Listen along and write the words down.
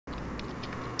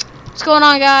What's going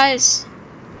on, guys?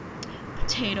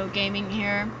 Potato Gaming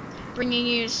here, bringing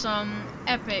you some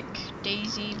epic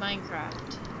Dayz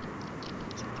Minecraft.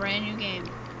 It's a brand new game.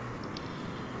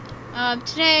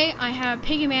 Today I have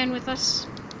Piggy Man with us.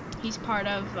 He's part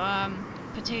of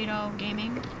Potato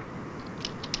Gaming.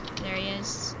 There he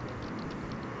is.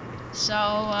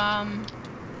 So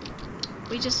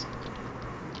we just.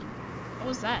 What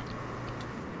was that?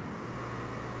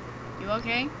 You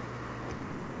okay?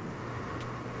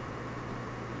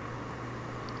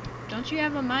 Don't you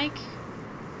have a mic?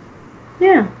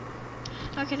 Yeah.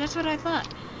 Okay, that's what I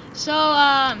thought. So,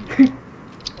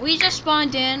 we just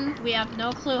spawned in. We have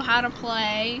no clue how to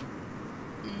play.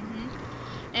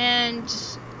 And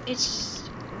it's,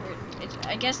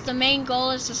 I guess the main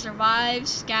goal is to survive,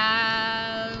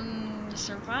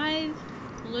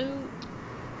 loot,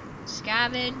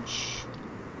 scavenge,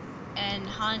 and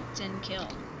hunt and kill.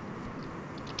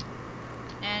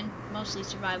 And mostly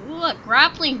survive. Ooh, look,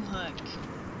 grappling hook.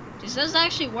 Does this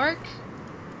actually work?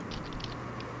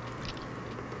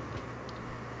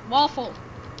 Waffle.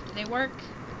 Do they work?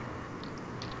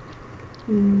 I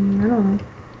don't know.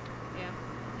 Yeah,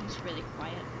 he's really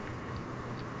quiet.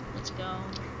 Let's go.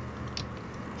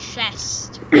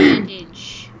 Chest.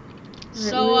 Bandage.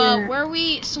 So, where are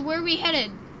we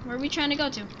headed? Where are we trying to go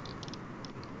to?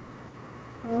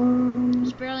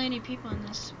 There's barely any people in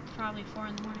this. Probably 4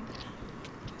 in the morning.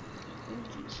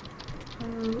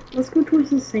 Let's go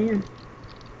towards the sand.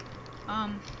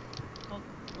 Well,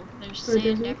 there's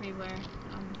sand everywhere.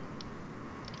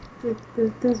 There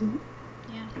doesn't.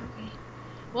 Yeah, okay.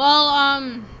 Well,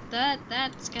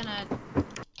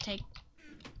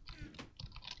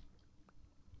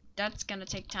 that's gonna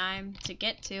take time to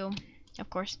get to, of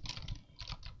course.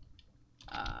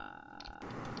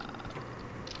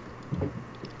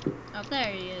 Oh,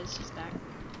 there he is. He's back.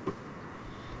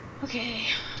 Okay.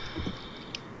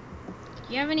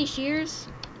 You have any shears?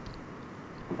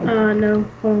 No.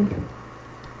 Hold on.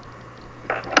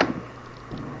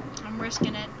 I'm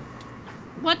risking it.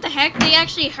 What the heck? They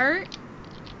actually hurt?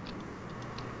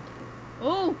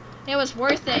 Oh, it was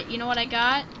worth it. You know what I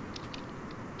got?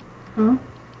 Huh?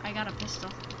 I got a pistol.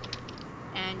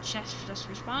 And chest just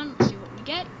respawn. Let's see what we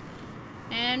get.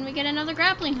 And we get another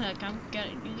grappling hook.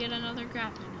 You get another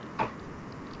grappling hook.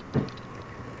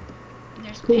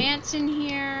 There's pants in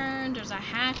here. There's a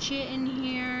hatchet in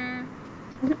here.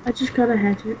 I just got a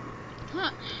hatchet. Huh.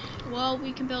 Well,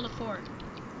 we can build a fort.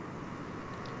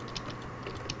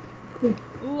 Cool.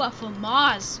 Ooh, a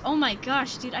FAMAS. Oh my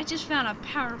gosh, dude. I just found a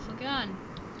powerful gun.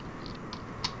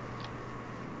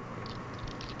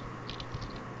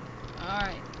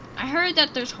 Alright. I heard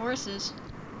that there's horses.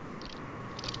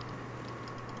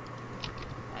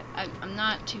 I'm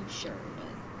not too sure, but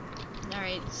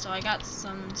alright, so I got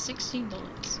some 16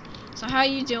 bullets. So how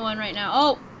you doing right now?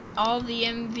 Oh, all the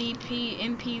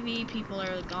MPV people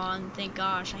are gone. Thank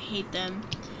gosh, I hate them.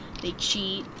 They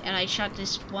cheat, and I shot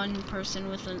this one person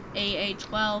with an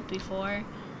AA-12 before,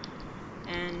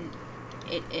 and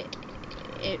it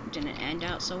didn't end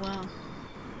out so well.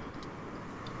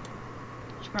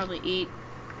 Should probably eat.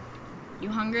 You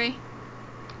hungry?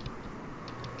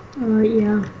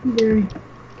 Yeah, very.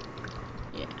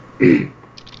 Yeah.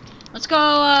 Let's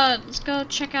go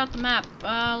check out the map.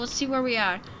 Let's see where we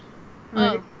are.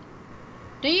 Right. Oh.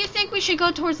 Do you think we should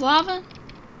go towards lava?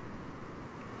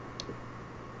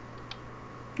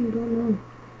 I don't know.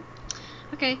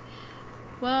 Okay.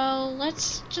 Well,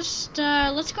 let's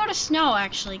go to snow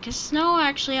actually, cause snow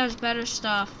actually has better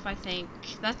stuff. I think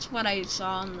that's what I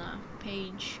saw on the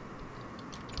page.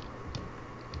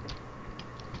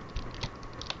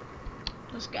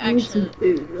 Let's go. I need Actually, some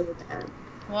food really bad.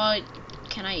 well,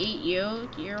 can I eat you?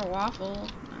 You're a waffle.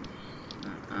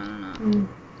 I don't know.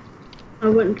 I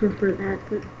wouldn't prefer that,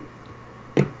 but.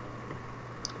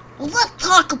 Well, let's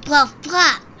talk about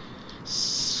that.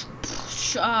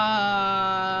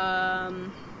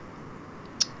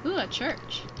 Ooh, a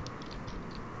church.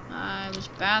 I was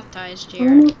baptized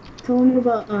here. Tell him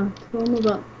about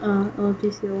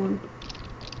LFGC01.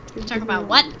 Talk about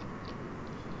what?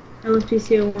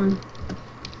 LFGC01.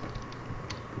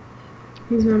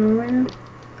 He's not on right now?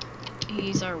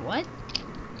 He's our what?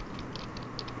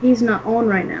 He's not on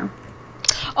right now.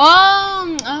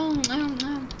 Oh.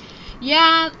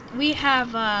 Yeah, we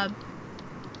have,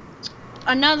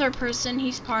 another person.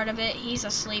 He's part of it. He's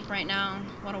asleep right now.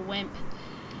 What a wimp.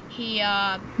 He,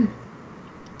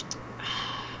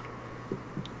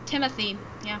 Timothy.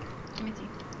 Yeah, Timothy.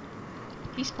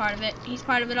 He's part of it. He's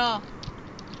part of it all.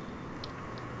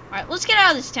 Alright, let's get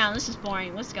out of this town. This is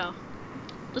boring. Let's go.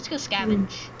 Let's go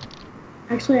scavenge.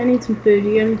 Actually, I need some food.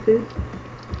 You got any food?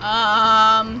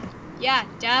 Yeah,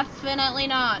 definitely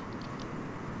not.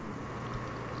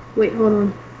 Wait, hold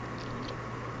on.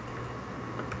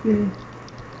 Hmm.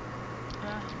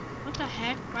 What the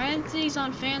heck? Why aren't these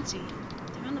on fancy?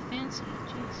 They're on the fancy.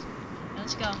 Jeez. Yeah,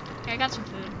 let's go. Okay, I got some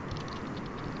food.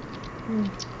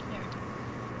 Here.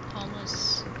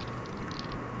 Homeless.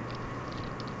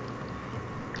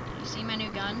 You see my new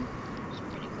gun? It's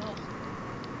pretty cool.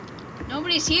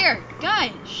 Nobody's here!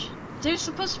 Gosh! There's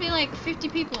supposed to be like 50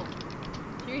 people.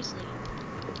 Seriously.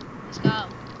 Let's go.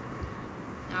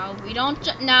 Now, we don't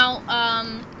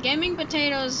Gaming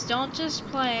Potatoes don't just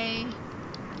play...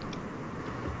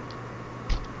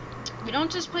 We don't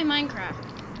just play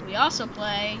Minecraft. We also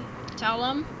play... Tell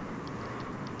them.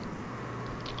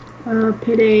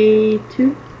 Payday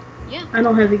 2? Yeah. I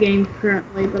don't have the game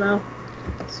currently, but I'll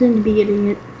soon be getting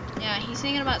it. Yeah, he's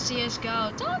thinking about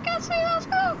CSGO. Don't get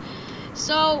CSGO!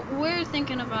 So, we're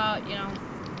thinking about, you know...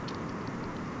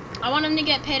 I want him to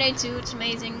get Payday 2. It's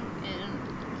amazing. And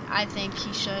I think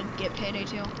he should get Payday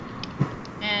 2.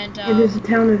 And, There's a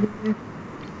town over there.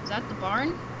 Is that the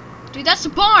barn? Dude, that's the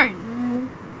barn!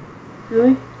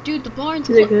 Really? Dude, the barn's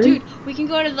Is it good? Dude, we can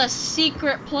go to the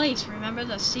secret place. Remember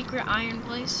the secret iron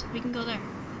place? We can go there.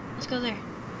 Let's go there.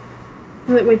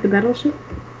 Wait, the battleship?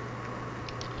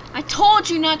 I told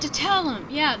you not to tell him.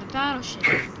 Yeah, the battleship.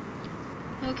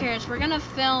 Who cares? We're gonna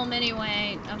film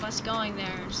anyway of us going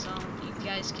there, so you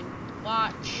guys can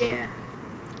watch. Yeah.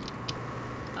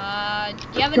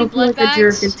 Do you have any blood bags? Don't feel like a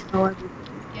jerk and tell everything. Do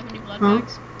you have any blood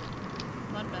bags?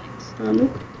 Blood bags.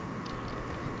 Nope.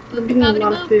 I'm getting a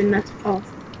lot of food, and that's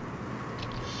awesome.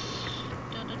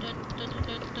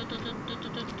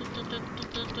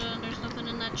 There's nothing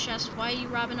in that chest. Why are you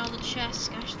robbing all the chests?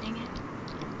 Gosh dang it.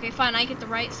 Okay, fine. I get the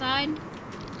right side.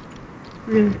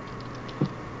 Mm.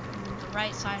 The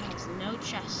right side has no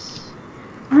chests.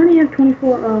 I only have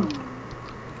 24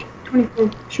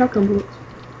 shotgun bullets.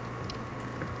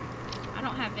 I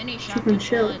don't have any shotgun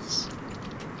bullets.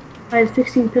 I have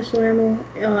 16 pistol ammo,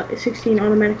 16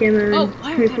 automatic ammo, and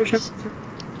 24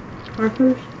 shotgun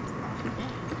bullets.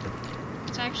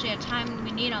 It's actually a time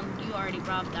we need them. You already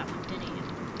robbed that one, didn't you?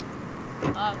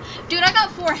 Dude, I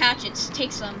got 4 hatchets.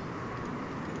 Take some.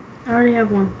 I already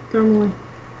have one. Throw them away.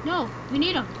 No, we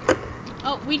need them.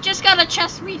 Oh, we just got a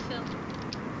chest refill.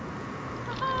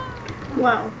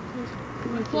 Wow.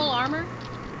 Full armor?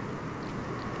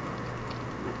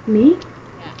 Me?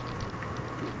 Yeah.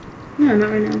 No, not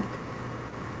right now.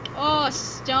 Oh, a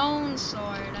stone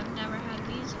sword. I've never had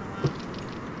these in a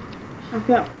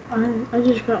while. I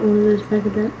just got one of those back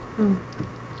at that.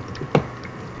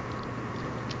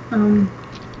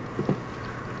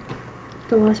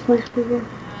 The last place we were.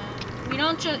 We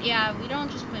don't just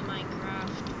play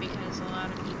Minecraft because a lot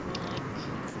of people like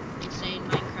saying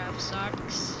Minecraft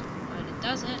sucks, but it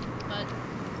doesn't. But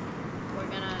we're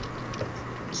gonna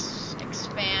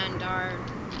expand our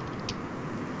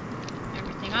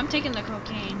everything. I'm taking the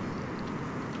cocaine.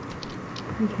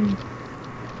 Okay.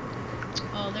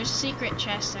 Oh, there's secret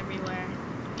chests everywhere.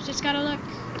 You just gotta look.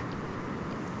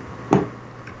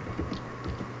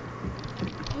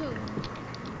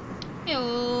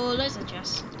 Ooh, there's a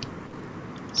chest.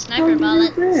 Sniper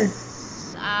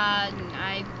bullets.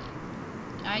 I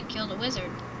killed a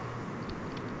wizard.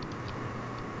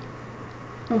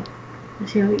 Oh,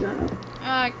 let's see how we got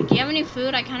up. Do you have any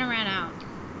food? I kind of ran out.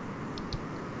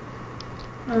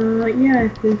 Yeah, I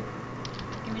have food.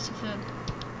 Give me some food.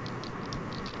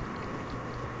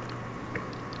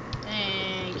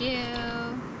 Thank you.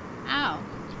 Ow.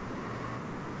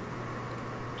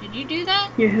 Did you do that?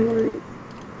 Yeah, how are you?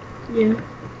 Yeah.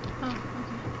 Oh, okay.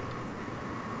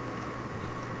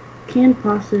 Canned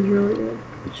pasta is really good.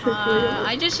 Really good.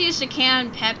 I just used a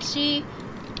canned Pepsi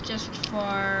just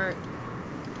for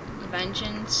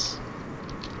vengeance.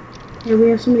 Yeah, we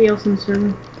have somebody else in the server.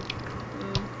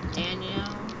 Ooh, Daniel.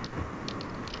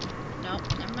 Nope,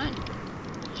 never mind.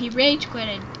 He rage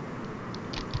quitted.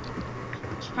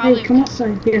 Hey, come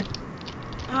outside here.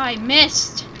 Oh, I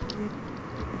missed.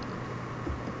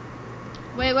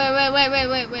 Wait.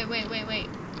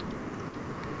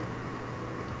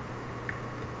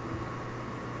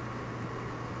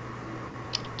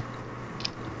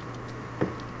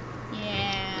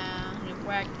 Yeah, it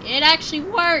worked. It actually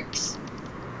works.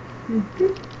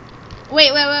 Mm-hmm.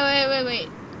 Wait.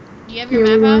 Do you have your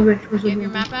map out? Do you have your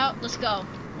map out? Let's go.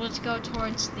 Let's go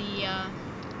towards the,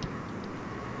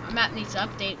 our map needs to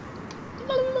update.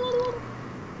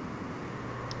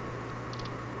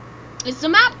 Is the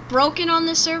map broken on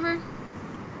this server?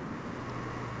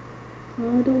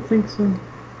 I don't think so.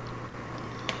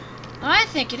 I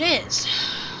think it is.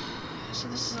 So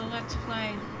this is a Let's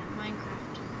Play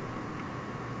Minecraft.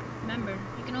 Remember,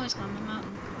 you can always climb the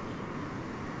mountain.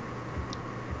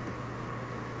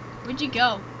 Where'd you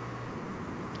go?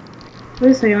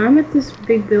 Wait a second, I'm at this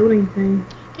big building thing.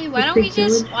 Hey, why don't we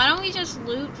just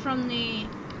loot from the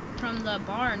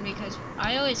barn, because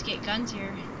I always get guns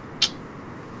here.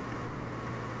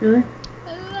 Really?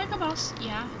 Like a boss.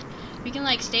 Yeah. We can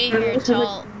like stay here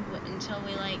until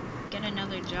we like get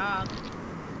another job.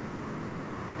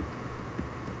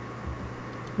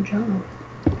 Job.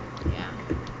 Yeah.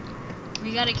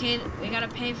 We gotta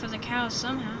pay for the cows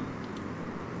somehow.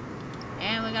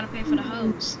 And we gotta pay for the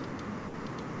hose.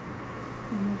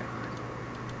 Oh my God.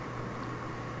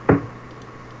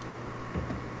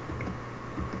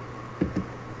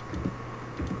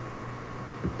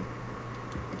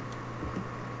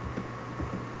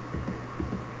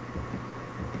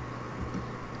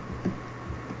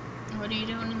 What are you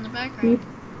doing in the background?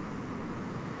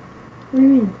 What do you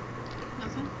mean?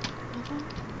 Nothing.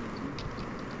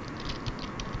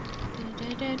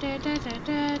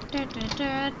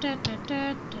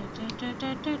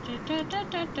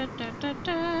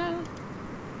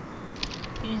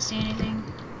 You didn't see anything?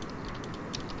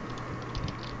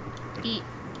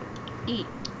 Eat.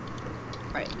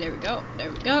 Right, there we go.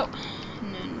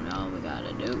 And then all we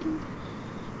gotta do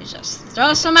is just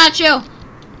throw some at you!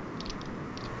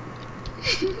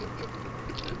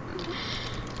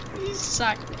 You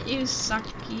suck.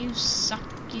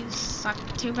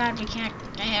 Too bad we can't.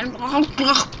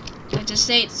 I just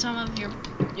ate some of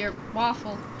your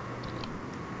waffle.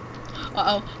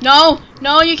 Uh-oh.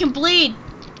 No, you can bleed.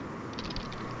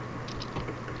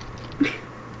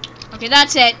 Okay,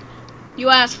 that's it. You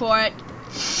asked for it.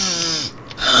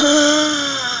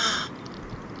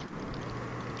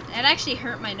 It actually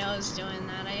hurt my nose doing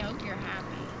that. I hope you're happy.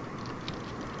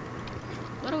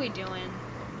 What are we doing?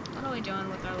 What are we doing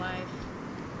with our life?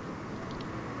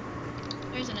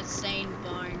 There's an insane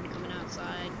barn coming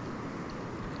outside.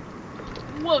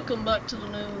 Welcome back to the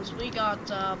news. We got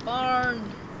a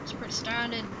barn. It's pretty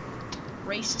standard.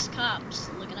 Racist cops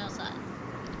looking outside.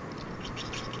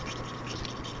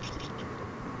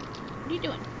 What are you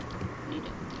doing?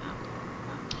 Oh.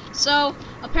 So,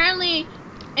 apparently,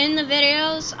 in the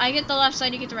videos, I get the left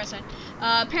side, you get the right side.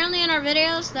 Apparently in our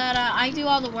videos that I do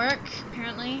all the work,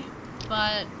 apparently.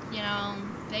 But, you know,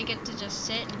 they get to just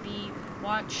sit and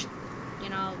watched, you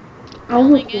know. I'll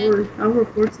record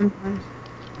sometimes.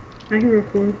 I can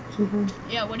record sometimes.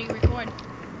 Yeah, what do you record?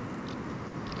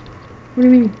 What do you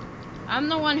mean? I'm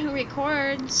the one who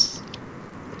records.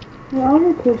 Well, I'll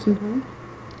record sometimes.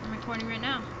 I'm recording right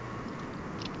now.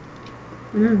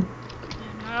 I know.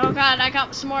 Oh God, I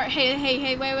got some more. Hey,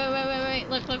 wait.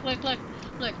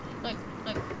 Look.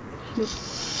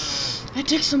 I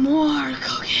took some more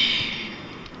cocaine.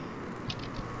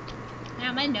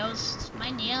 Now my nose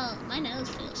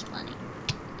feels funny.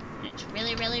 And it's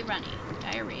really runny.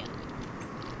 Diarrhea.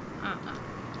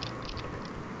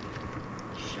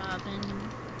 Shoving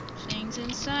things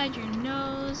inside your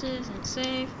nose isn't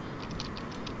safe.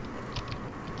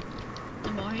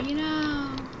 The more you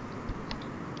know.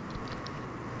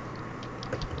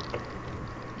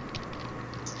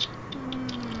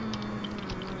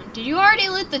 Did you already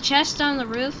loot the chest on the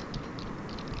roof?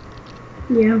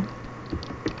 Yeah.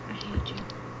 I hate you.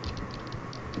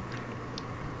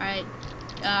 Alright.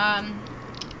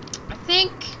 I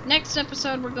think next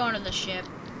episode we're going to the ship.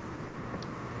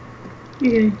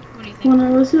 Okay. What do you think? Well,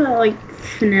 no, let's do that, like,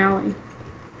 finale.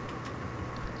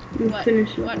 What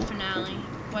finale?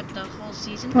 What, the whole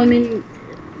season? I mean,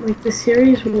 like, the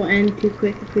series will end too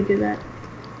quick if we do that.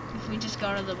 If we just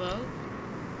go to the boat?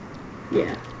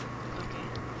 Yeah.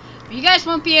 You guys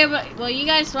won't be able. Well, you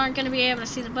guys aren't gonna be able to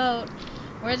see the boat.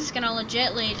 We're just gonna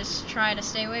legitly just try to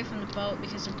stay away from the boat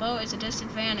because the boat is a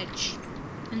disadvantage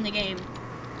in the game,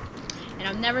 and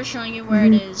I'm never showing you where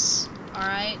it is. All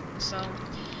right. So, all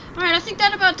right. I think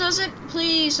that about does it.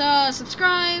 Please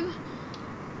subscribe,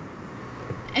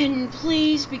 and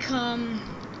please become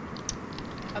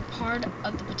a part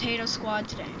of the Potato Squad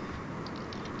today.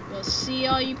 We'll see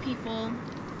all you people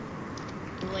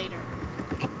later.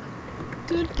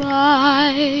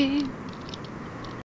 Goodbye.